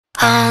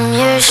I'm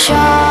your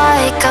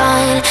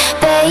shotgun,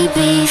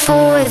 baby,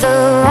 for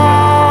the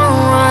long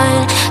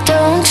run.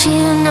 Don't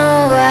you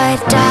know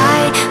I'd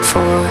die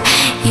for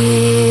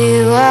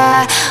you?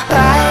 I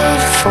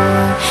ride for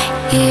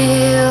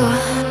you.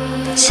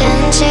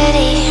 Sin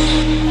City,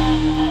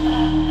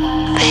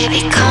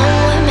 baby, come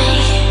with me.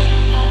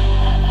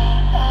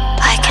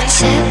 I can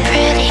sit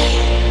pretty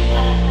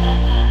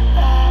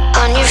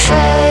on your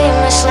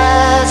famous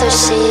leather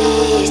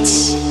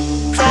seats.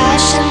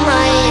 Flashing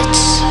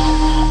lights,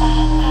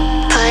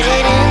 put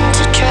it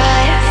into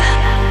drive,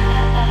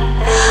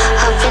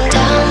 up and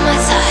down my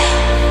thigh.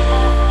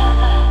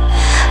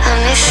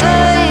 I'm your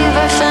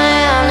favorite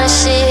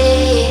fantasy.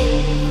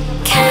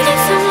 Can you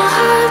feel my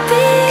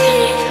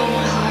heartbeat?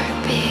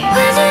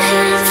 When your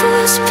hand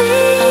full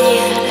speed,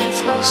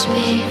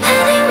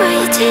 anywhere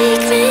you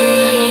take me,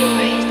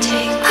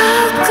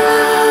 I'll go.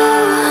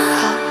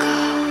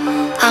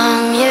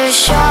 I'm your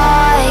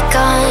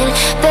shotgun,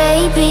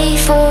 baby,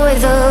 for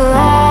the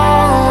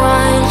long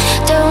run.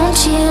 Don't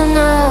you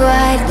know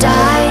I'd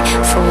die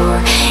for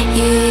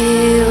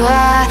you?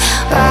 I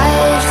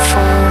ride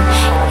for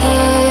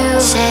you.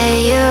 Say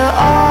you're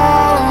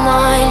all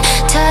mine,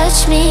 touch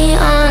me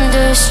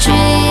under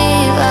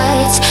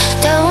streetlights.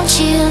 Don't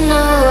you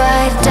know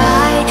I'd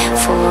die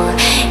for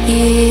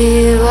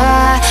you?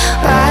 I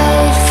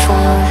ride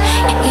for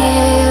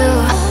you.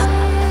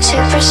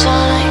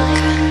 Supersonic,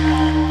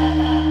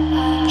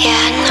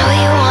 yeah, I know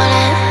you want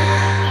it.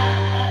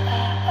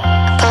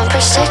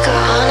 Bumper sticker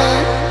on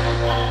it.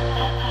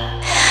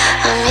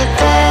 I'm your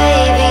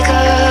baby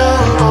girl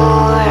on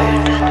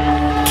board.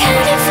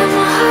 Can you feel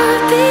my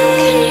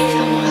heartbeat?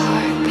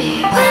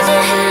 When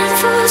your hand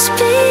full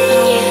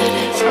speed,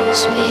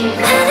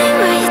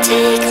 anywhere you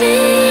take me,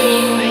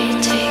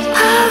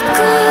 I'll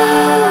go.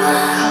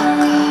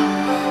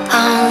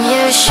 I'm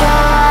your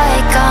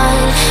shotgun,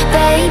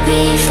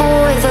 baby,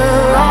 for the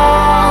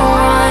long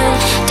run.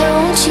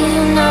 Don't you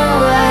know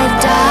I'd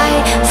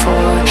die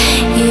for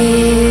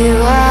you?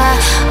 I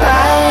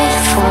ride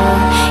for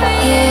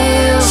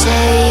you.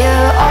 Say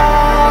you're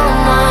all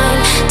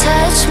mine,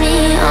 touch me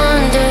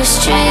under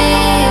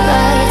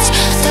streetlights.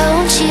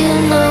 Don't you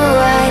know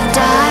I'd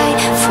die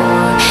for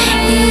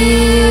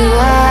you?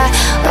 I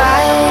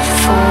ride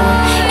for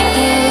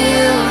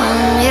you.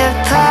 I'm your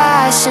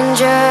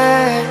passenger,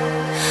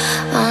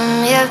 I'm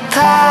your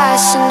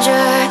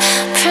passenger,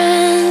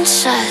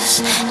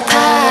 princess,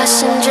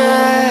 passenger.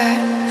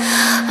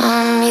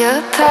 I'm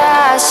your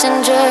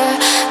passenger,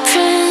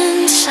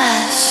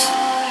 princess.